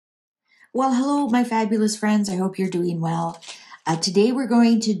Well, hello, my fabulous friends. I hope you're doing well. Today we're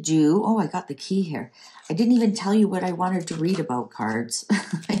going to do, I got the key here. I didn't even tell you what I wanted to read about cards.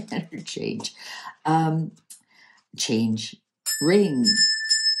 I better change. Um, change. Ring.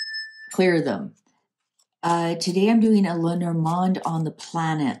 Clear them. Today I'm doing a Lenormand on the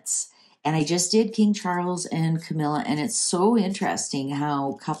planets. And I just did King Charles and Camilla, and it's so interesting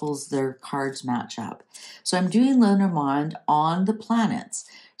how couples, their cards match up. So I'm doing Lenormand on the planets.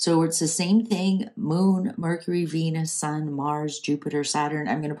 So it's the same thing, Moon, Mercury, Venus, Sun, Mars, Jupiter, Saturn.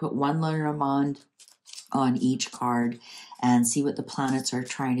 I'm going to put one Lenormand on each card and see what the planets are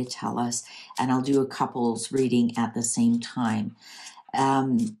trying to tell us. And I'll do a couples reading at the same time.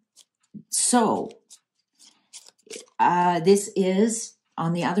 This is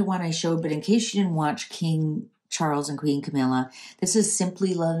on the other one I showed, but in case you didn't watch King Charles and Queen Camilla, this is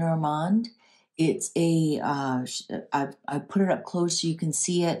simply Lenormand. It's I put it up close so you can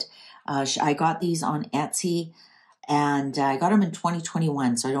see it. I got these on Etsy, and I got them in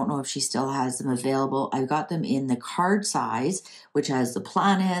 2021, so I don't know if she still has them available. I got them in the card size, which has the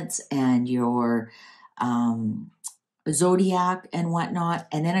planets and your zodiac and whatnot,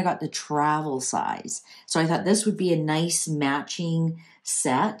 and then I got the travel size. So I thought this would be a nice matching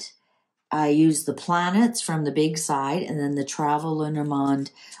set. I used the planets from the big side and then the travel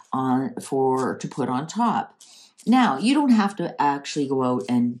Lenormand to put on top. Now, you don't have to actually go out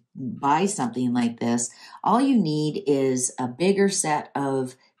and buy something like this. All you need is a bigger set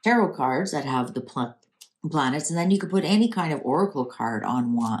of tarot cards that have the planets, and then you could put any kind of oracle card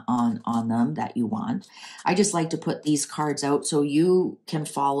on them that you want. I just like to put these cards out so you can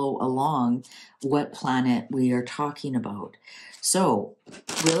follow along what planet we are talking about. So,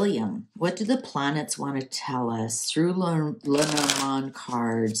 William, what do the planets want to tell us through Lenormand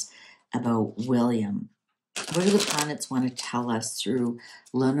cards about William? What do the planets want to tell us through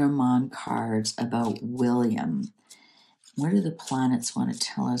Lenormand cards about William? What do the planets want to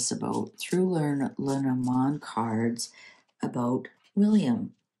tell us about through Lenormand cards about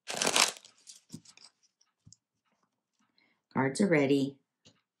William? Cards are ready.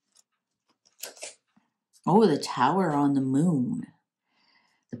 Oh, the Tower on the Moon.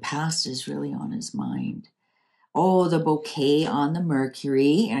 The past is really on his mind. Oh, the bouquet on the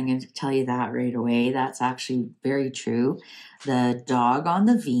Mercury. I'm going to tell you that right away. That's actually very true. The dog on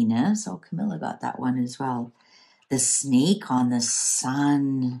the Venus. Oh, Camilla got that one as well. The snake on the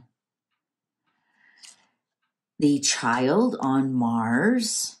Sun. The child on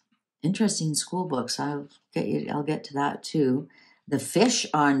Mars. Interesting school books. I'll get to that too. The fish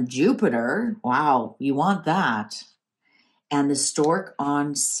on Jupiter. Wow, you want that. And the stork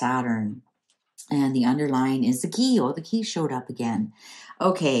on Saturn. And the underline is the key. Oh, the key showed up again.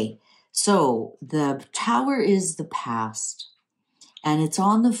 Okay, so the tower is the past. And it's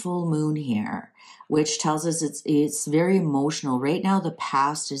on the full moon here, which tells us it's very emotional. Right now, the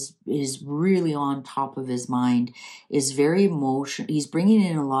past is really on top of his mind, is very emotional. He's bringing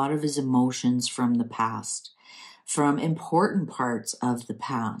in a lot of his emotions from the past, from important parts of the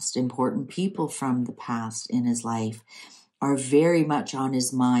past, important people from the past in his life are very much on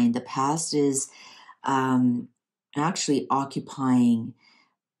his mind. The past is actually occupying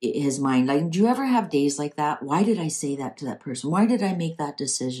his mind. Like, do you ever have days like that? Why did I say that to that person? Why did I make that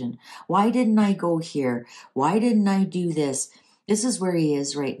decision? Why didn't I go here? Why didn't I do this? This is where he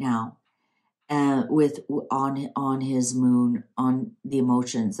is right now, on his moon, on the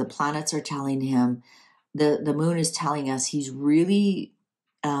emotions. The planets are telling him, the moon is telling us he's really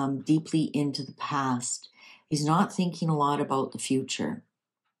deeply into the past. He's not thinking a lot about the future.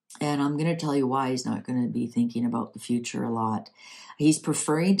 And I'm going to tell you why he's not going to be thinking about the future a lot. He's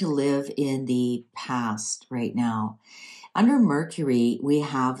preferring to live in the past right now. Under Mercury, we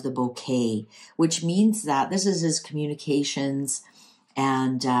have the bouquet, which means that this is his communications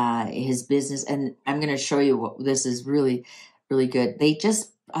and his business. And I'm going to show you what this is really, really good. They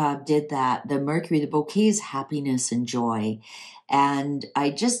just did that. The Mercury, the bouquet is happiness and joy. And I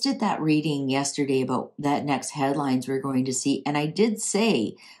just did that reading yesterday about that next headlines we're going to see. And I did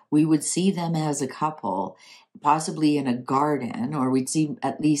say we would see them as a couple, possibly in a garden, or we'd see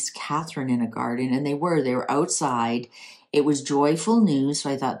at least Catherine in a garden. And they were outside. It was joyful news. So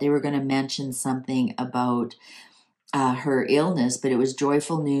I thought they were going to mention something about her illness, but it was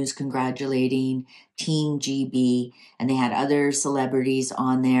joyful news congratulating Team GB, and they had other celebrities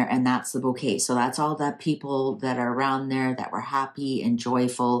on there, and that's the bouquet. So that's all that people that are around there that were happy and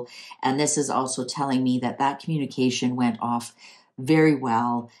joyful. And this is also telling me that that communication went off very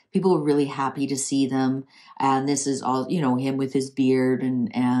well. People were really happy to see them. And this is all, him with his beard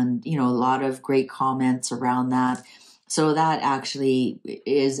and a lot of great comments around that. So that actually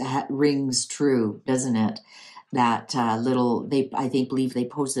rings true, doesn't it? That believe they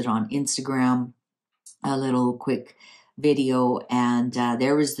posted on Instagram a little quick video, and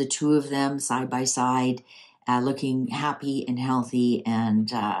there was the two of them side by side, looking happy and healthy and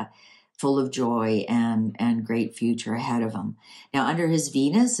full of joy and great future ahead of him. Now, under his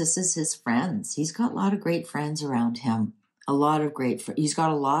Venus, this is his friends. He's got a lot of great friends around him. He's got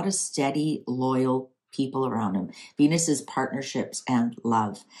a lot of steady, loyal people around him. Venus is partnerships and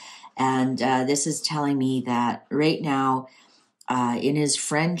love. And this is telling me that right now, in his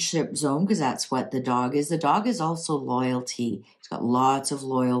friendship zone, because that's what the dog is. The dog is also loyalty. He's got lots of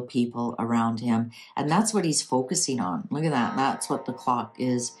loyal people around him, and that's what he's focusing on. Look at that. That's what the clock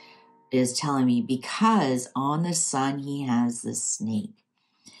is telling me, because on the sun he has the snake.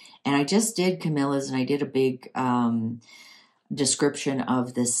 And I just did Camilla's, and I did a big description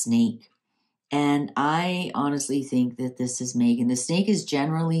of the snake. And I honestly think that this is Megan. The snake is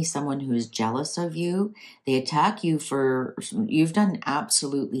generally someone who is jealous of you. They attack you for, you've done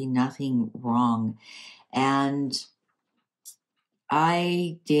absolutely nothing wrong. And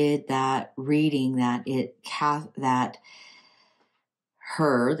I did that reading that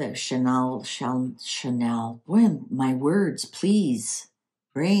Chanel, boy, my words, please,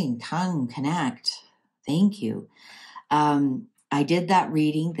 brain, tongue, connect. Thank you. I did that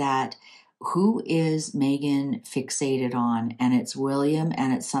reading that who is Megan fixated on? And it's William,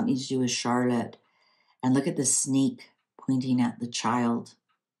 and it's something to do with Charlotte. And look at the snake pointing at the child.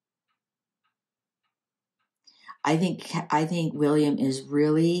 I think William is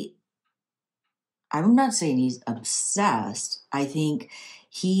really, I'm not saying he's obsessed. I think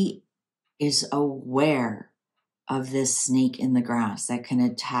he is aware of this snake in the grass that can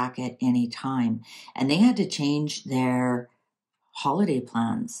attack at any time. And they had to change their holiday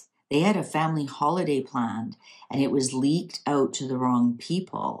plans. They had a family holiday planned, and it was leaked out to the wrong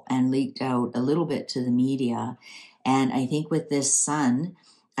people and leaked out a little bit to the media. And I think with this son,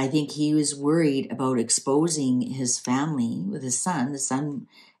 I think he was worried about exposing his family with his son. The son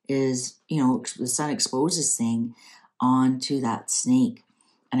is, the son exposes thing onto that snake.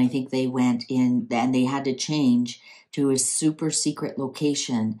 And I think they went in and they had to change to a super secret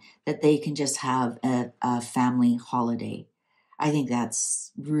location that they can just have a family holiday. I think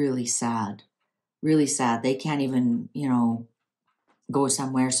that's really sad, really sad. They can't even, go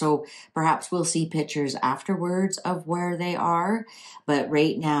somewhere. So perhaps we'll see pictures afterwards of where they are. But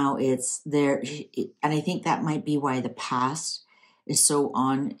right now it's there. And I think that might be why the past is so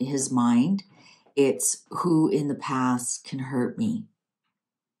on his mind. It's who in the past can hurt me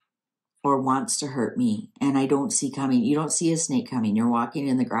or wants to hurt me. And I don't see coming. You don't see a snake coming. You're walking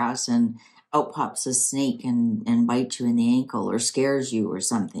in the grass and out pops a snake and bites you in the ankle or scares you or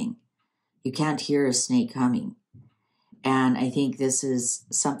something. You can't hear a snake coming. And I think this is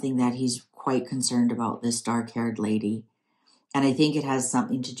something that he's quite concerned about, this dark-haired lady. And I think it has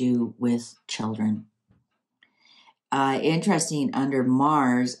something to do with children. Interesting, under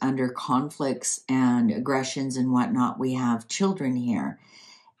Mars, under conflicts and aggressions and whatnot, we have children here.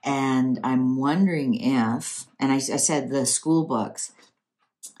 And I'm wondering if, and I said the school books,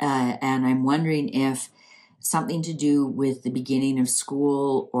 and I'm wondering if something to do with the beginning of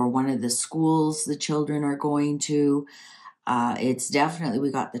school or one of the schools the children are going to. It's definitely,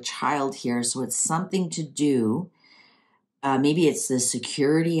 we got the child here, so it's something to do. Maybe it's the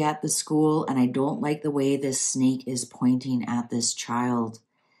security at the school, and I don't like the way this snake is pointing at this child.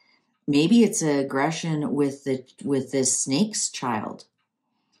 Maybe it's aggression with this snake's child.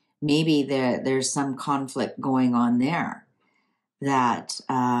 Maybe there's some conflict going on there. That,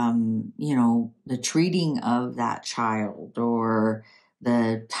 the treating of that child or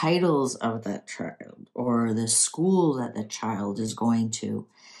the titles of that child or the school that the child is going to.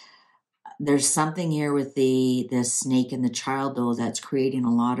 There's something here with the snake and the child, though, that's creating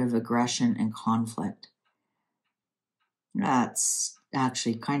a lot of aggression and conflict. That's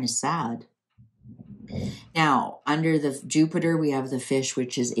actually kind of sad. Now, under the Jupiter, we have the fish,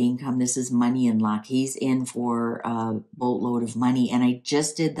 which is income. This is money and luck. He's in for a boatload of money. And I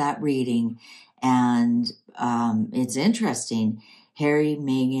just did that reading, and it's interesting. Harry,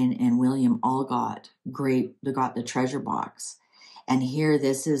 Meghan, and William all got the treasure box. And here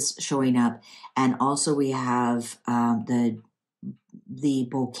this is showing up. And also we have the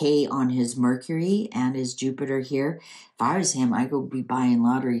bouquet on his Mercury and his Jupiter here. If I was him, I'd go be buying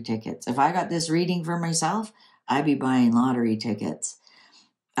lottery tickets. If I got this reading for myself, I'd be buying lottery tickets.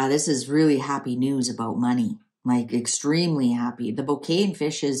 This is really happy news about money, like extremely happy. The bouquet and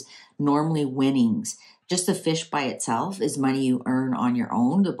fish is normally winnings, just the fish by itself is money you earn on your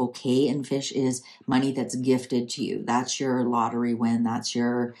own. The bouquet in fish is money that's gifted to you. That's your lottery win. That's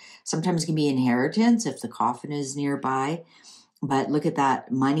your, sometimes it can be inheritance if the coffin is nearby. But look at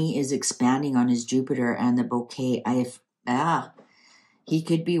that. Money is expanding on his Jupiter, and the bouquet, he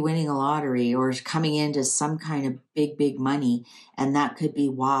could be winning a lottery or coming into some kind of big money. And that could be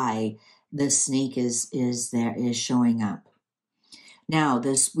why the snake is showing up. Now,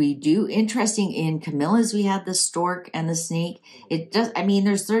 interesting in Camilla's, we had the stork and the snake.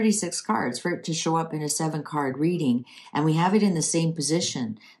 There's 36 cards for it to show up in a 7-card reading, and we have it in the same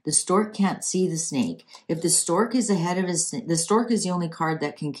position. The stork can't see the snake. If the stork is ahead of the stork is the only card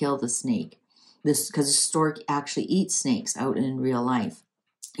that can kill the snake. Because the stork actually eats snakes out in real life.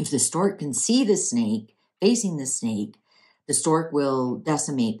 If the stork can see the snake, facing the snake, the stork will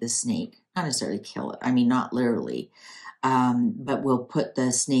decimate the snake. Not necessarily kill it. Not literally. But will put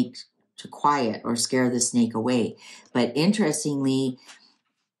the snake to quiet or scare the snake away. But interestingly,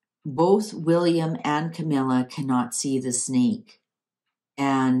 both William and Camilla cannot see the snake.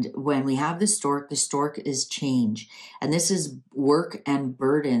 And when we have the stork is change. And this is work and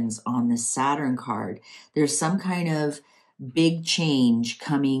burdens on the Saturn card. There's some kind of big change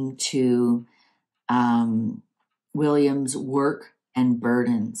coming to William's work and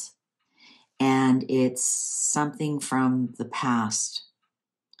burdens. And it's something from the past.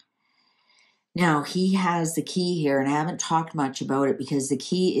 Now, he has the key here, and I haven't talked much about it because the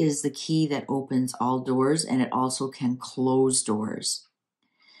key is the key that opens all doors, and it also can close doors.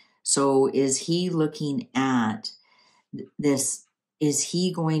 So is he looking at this? Is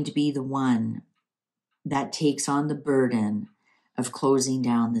he going to be the one that takes on the burden of closing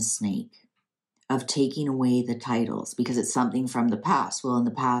down the snake? Of taking away the titles, because it's something from the past. Well, in the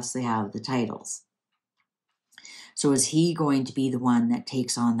past, they have the titles. So is he going to be the one that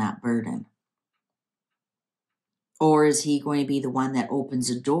takes on that burden? Or is he going to be the one that opens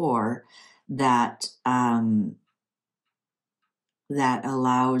a door that that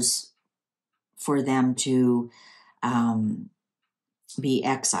allows for them to be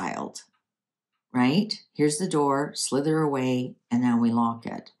exiled, right? Here's the door, slither away, and now we lock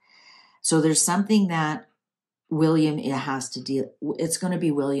it. So there's something that William has to deal. It's going to be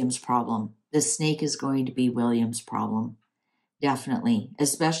William's problem. The snake is going to be William's problem. Definitely.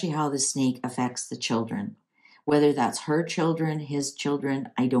 Especially how the snake affects the children. Whether that's her children, his children,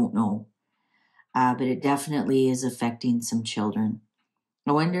 I don't know. But it definitely is affecting some children.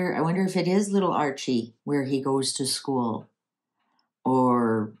 I wonder if it is little Archie where he goes to school.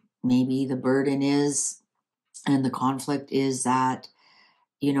 Or maybe the burden is, and the conflict is that,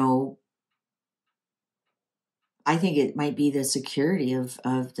 I think it might be the security of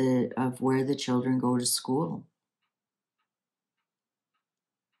where the children go to school.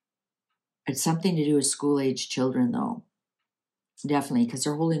 It's something to do with school-age children, though. Definitely, because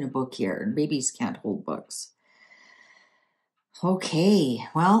they're holding a book here, and babies can't hold books. Okay,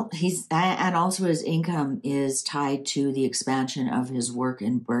 well, and also his income is tied to the expansion of his work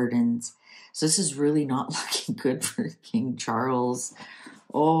and burdens. So this is really not looking good for King Charles.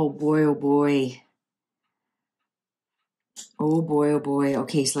 Oh boy, oh boy. Oh boy, oh boy.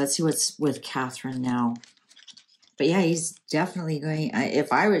 Okay, so let's see what's with Catherine now. But yeah, he's definitely going.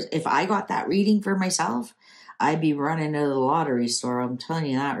 If I got that reading for myself, I'd be running to the lottery store. I'm telling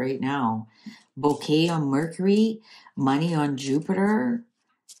you that right now. Bouquet on Mercury, money on Jupiter.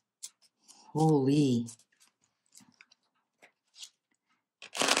 Holy.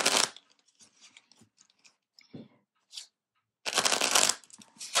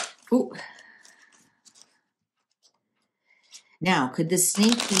 Ooh. Now, could the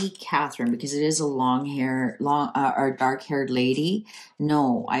snake be Catherine? Because it is a or dark-haired lady.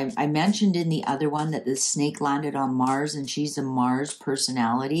 No, I mentioned in the other one that the snake landed on Mars, and she's a Mars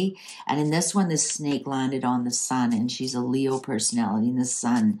personality. And in this one, the snake landed on the sun, and she's a Leo personality in the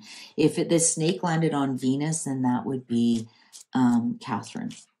sun. If the snake landed on Venus, then that would be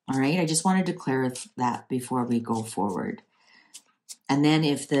Catherine. All right, I just wanted to clarify that before we go forward. And then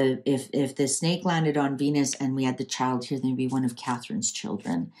if the snake landed on Venus and we had the child here, then it'd be one of Catherine's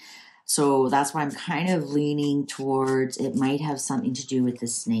children. So that's why I'm kind of leaning towards it might have something to do with the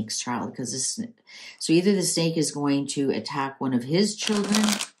snake's child. So either the snake is going to attack one of his children,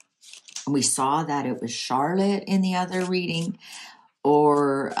 and we saw that it was Charlotte in the other reading,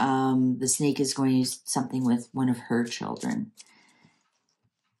 or the snake is going to do something with one of her children.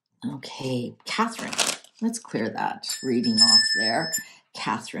 Okay, Catherine. Let's clear that reading off there.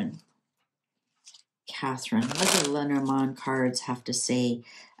 Catherine. What do Lenormand cards have to say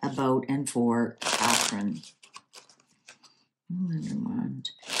about and for Catherine?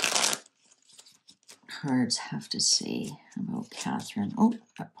 Lenormand. cards have to say about Catherine? Oh,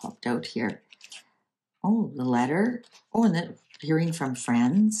 that popped out here. Oh, the letter. Oh, and then hearing from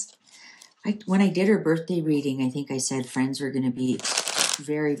friends. When I did her birthday reading, I think I said friends were going to be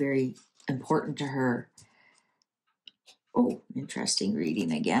very, very important to her. Oh, interesting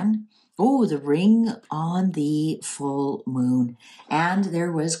reading again. Oh, the ring on the full moon. And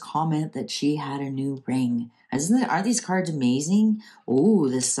there was comment that she had a new ring. Aren't these cards amazing? Oh,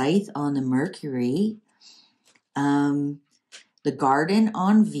 the scythe on the Mercury. The garden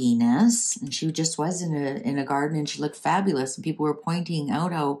on Venus. And she just was in a garden and she looked fabulous. And people were pointing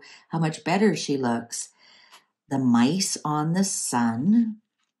out how much better she looks. The mice on the sun.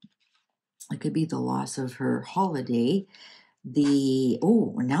 It could be the loss of her holiday.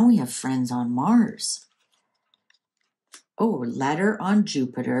 Now we have friends on Mars. Oh, letter on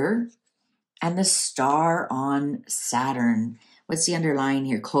Jupiter and the star on Saturn. What's the underlying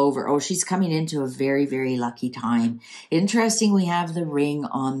here? Clover. Oh, she's coming into a very, very lucky time. Interesting, we have the ring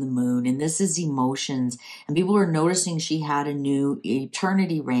on the moon, and this is emotions. And people were noticing she had a new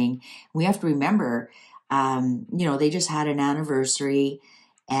eternity ring. We have to remember, they just had an anniversary.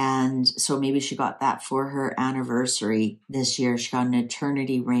 And so maybe she got that for her anniversary this year. She got an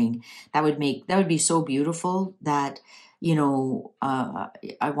eternity ring. That would be so beautiful that,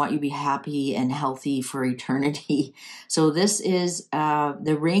 I want you to be happy and healthy for eternity. So this is,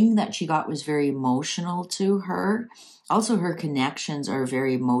 the ring that she got was very emotional to her. Also, her connections are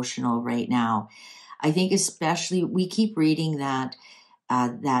very emotional right now. I think especially, we keep reading that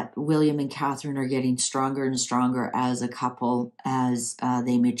William and Catherine are getting stronger and stronger as a couple, as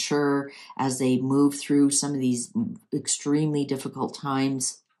they mature, as they move through some of these extremely difficult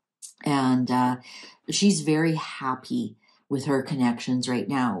times. And she's very happy with her connections right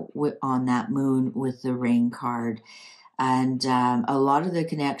now on that moon with the ring card. And a lot of the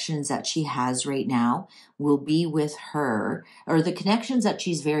connections that she has right now will be with her, or the connections that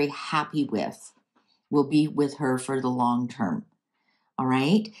she's very happy with will be with her for the long term. All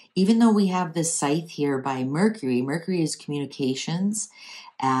right. Even though we have this scythe here by Mercury, Mercury is communications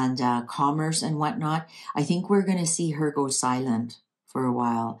and commerce and whatnot. I think we're going to see her go silent for a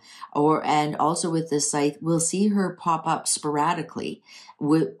while. And also with this scythe, we'll see her pop up sporadically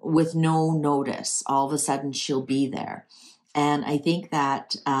with no notice. All of a sudden she'll be there. And I think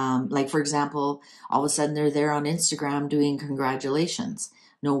that, for example, all of a sudden they're there on Instagram doing congratulations.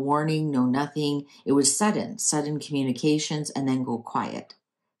 No warning, no nothing. It was sudden communications and then go quiet.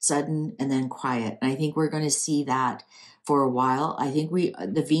 Sudden and then quiet. And I think we're going to see that for a while. I think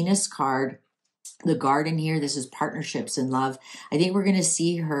the Venus card, the garden here, this is partnerships and love. I think we're going to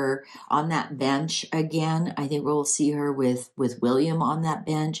see her on that bench again. I think we'll see her with William on that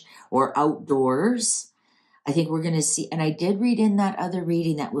bench or outdoors. I think we're going to see, and I did read in that other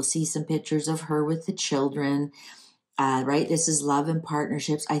reading that we'll see some pictures of her with the children. Right? This is love and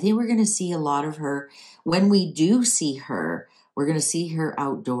partnerships. I think we're going to see a lot of her. When we do see her, we're going to see her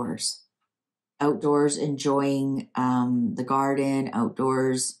outdoors enjoying the garden,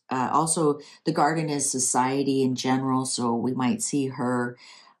 outdoors. Also, the garden is society in general. So we might see her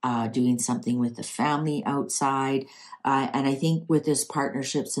doing something with the family outside. And I think with this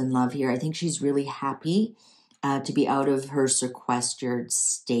partnerships and love here, I think she's really happy to be out of her sequestered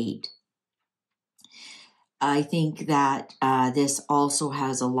state. I think that this also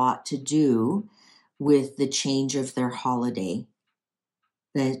has a lot to do with the change of their holiday,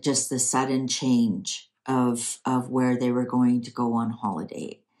 just the sudden change of where they were going to go on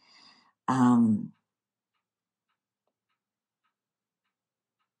holiday.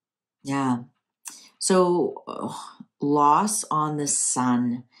 Yeah. So loss on the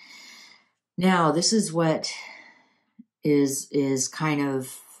sun. Now, this is what is kind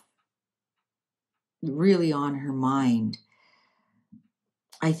of really on her mind.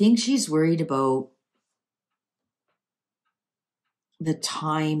 I think she's worried about the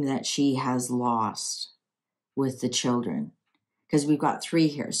time that she has lost with the children, because we've got 3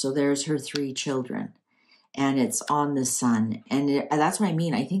 here. So there's her 3 children and it's on the sun. And that's what I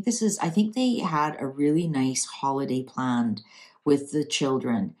mean. I think they had a really nice holiday planned with the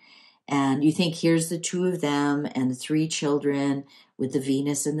children. And you think here's the 2 of them and the 3 children with the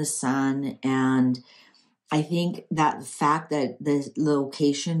Venus and the sun. And I think that the fact that the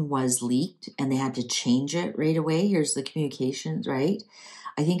location was leaked and they had to change it right away. Here's the communications, right?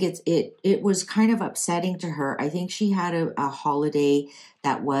 I think it was kind of upsetting to her. I think she had a holiday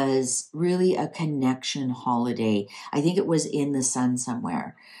that was really a connection holiday. I think it was in the sun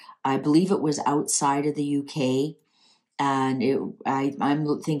somewhere. I believe it was outside of the UK. And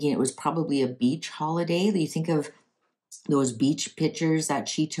I'm thinking it was probably a beach holiday. You think of those beach pictures that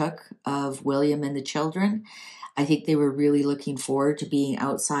she took of William and the children. I think they were really looking forward to being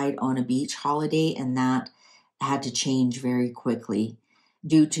outside on a beach holiday, and that had to change very quickly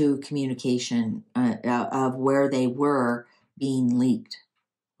due to communication of where they were being leaked,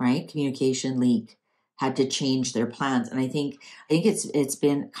 right? Communication leak had to change their plans. And I think it's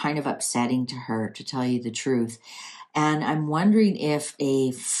been kind of upsetting to her, to tell you the truth. And I'm wondering if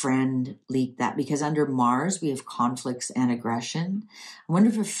a friend leaked that, because under Mars, we have conflicts and aggression. I wonder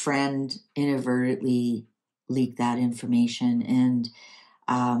if a friend inadvertently leaked that information. And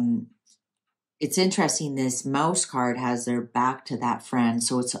it's interesting, this mouse card has their back to that friend.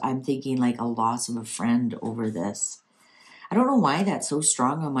 So I'm thinking like a loss of a friend over this. I don't know why that's so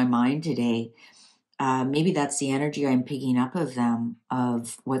strong on my mind today. Maybe that's the energy I'm picking up of them,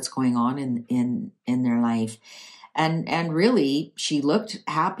 of what's going on in their life. And really, she looked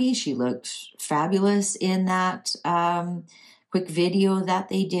happy. She looked fabulous in that quick video that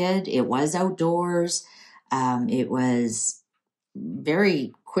they did. It was outdoors. It was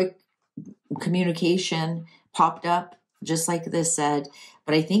very quick communication, popped up, just like this said.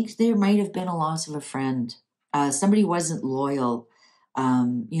 But I think there might have been a loss of a friend. Somebody wasn't loyal.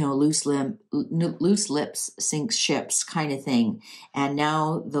 Loose lips sink ships kind of thing. And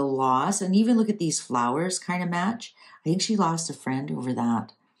now the loss, and even look at these flowers kind of match. I think she lost a friend over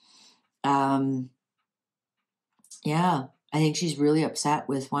that. Yeah, I think she's really upset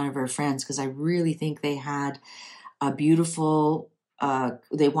with one of her friends, because I really think they had a beautiful,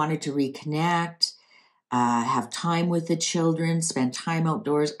 they wanted to reconnect, have time with the children, spend time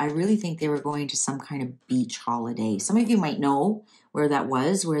outdoors. I really think they were going to some kind of beach holiday. Some of you might know where that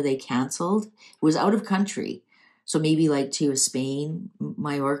was, where they canceled. It was out of country. So maybe like to Spain,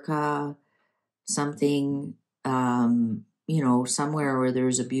 Mallorca, something, somewhere where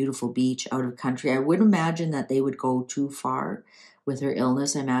there's a beautiful beach out of country. I would imagine that they would go too far with her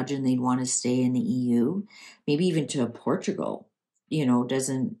illness. I imagine they'd want to stay in the EU, maybe even to Portugal.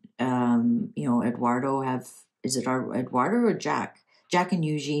 Doesn't, Eduardo have, is it Eduardo or Jack? Jack and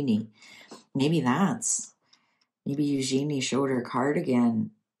Eugenie. Maybe Eugenie showed her card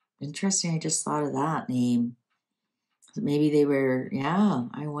again. Interesting. I just thought of that name. Maybe they were,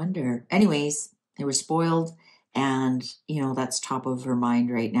 I wonder. Anyways, they were spoiled, and, that's top of her mind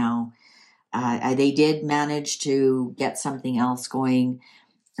right now. They did manage to get something else going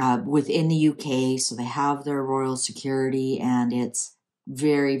within the UK. So they have their royal security, and it's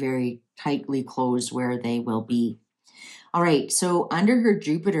very, very tightly closed where they will be. All right, so under her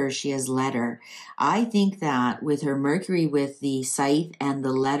Jupiter, she has letter. I think that with her Mercury, with the scythe and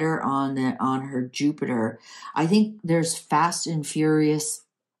the letter on her Jupiter, I think there's fast and furious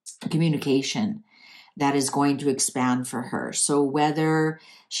communication that is going to expand for her. So whether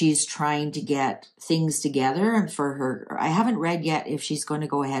she's trying to get things together, and for her, I haven't read yet if she's going to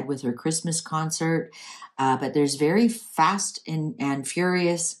go ahead with her Christmas concert, but there's very fast and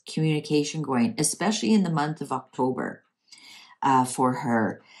furious communication going, especially in the month of October. For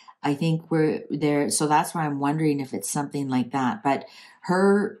her, I think we're there. So that's why I'm wondering if it's something like that. But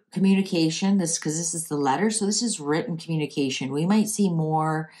her communication, because this is the letter, so this is written communication. We might see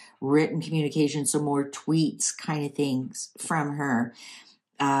more written communication, so more tweets kind of things from her,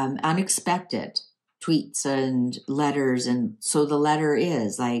 unexpected tweets and letters. And so the letter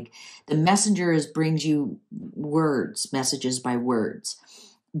is like the messenger brings you messages by words.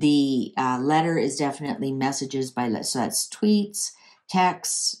 The letter is definitely messages by letter. So that's tweets,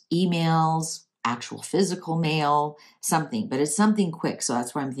 texts, emails, actual physical mail, something. But it's something quick. So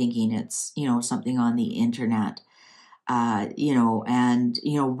that's why I'm thinking it's, something on the internet, wrapping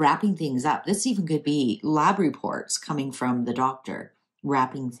things up. This even could be lab reports coming from the doctor,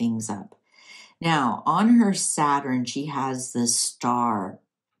 wrapping things up. Now, on her Saturn, she has the star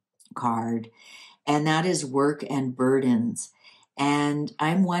card, and that is work and burdens. And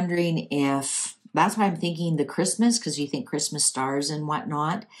I'm wondering if, that's why I'm thinking the Christmas, because you think Christmas stars and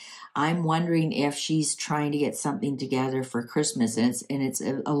whatnot. I'm wondering if she's trying to get something together for Christmas, and it's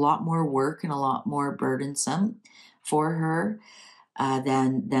a lot more work and a lot more burdensome for her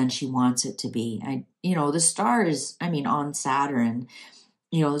than she wants it to be. The star is, on Saturn,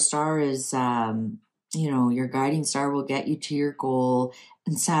 the star is, your guiding star will get you to your goal.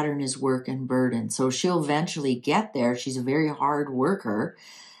 And Saturn is work and burden. So she'll eventually get there. She's a very hard worker.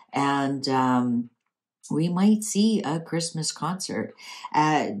 And we might see a Christmas concert.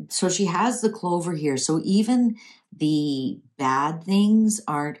 So she has the Clover here. So even the bad things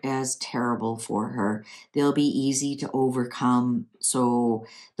aren't as terrible for her. They'll be easy to overcome. So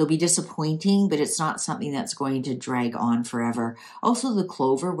they'll be disappointing, but it's not something that's going to drag on forever. Also, the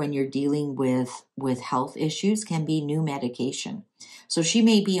Clover, when you're dealing with health issues, can be new medication. So she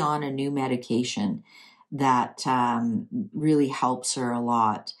may be on a new medication that really helps her a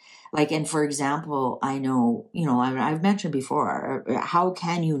lot. Like, and for example, I know, I've mentioned before, how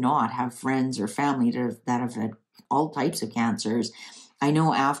can you not have friends or family that have had all types of cancers? I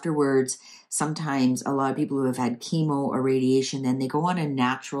know afterwards, sometimes a lot of people who have had chemo or radiation, then they go on a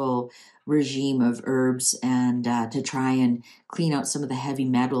natural regime of herbs and to try and clean out some of the heavy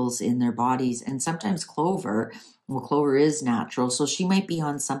metals in their bodies. And sometimes clover is natural. So she might be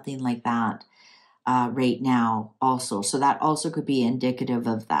on something like that right now also. So that also could be indicative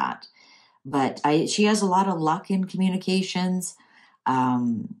of that. But she has a lot of luck in communications.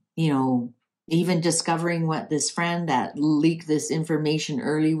 Even discovering what this friend that leaked this information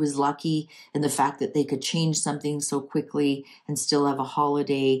early was lucky, and the fact that they could change something so quickly and still have a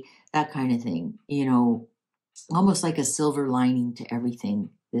holiday, that kind of thing, almost like a silver lining to everything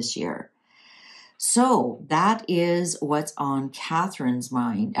this year. So that is what's on Catherine's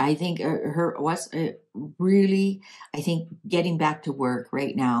mind. I think I think getting back to work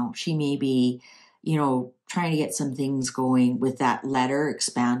right now, she may be, trying to get some things going with that letter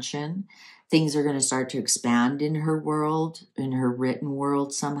expansion. Things are going to start to expand in her world, in her written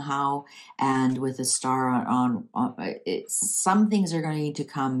world somehow. And with a star on some things are going to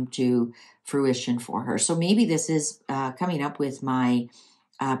come to fruition for her. So maybe this is coming up with my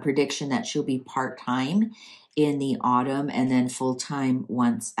prediction that she'll be part-time in the autumn and then full-time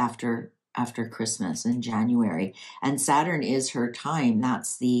once after Christmas in January. And Saturn is her time.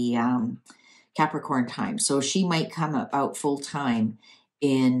 That's the Capricorn time. So she might come out full-time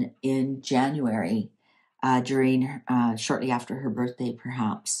in January during shortly after her birthday,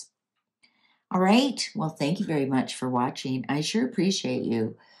 perhaps. All right. Well, thank you very much for watching. I sure appreciate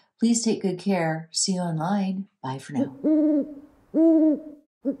you. Please take good care. See you online. Bye for now.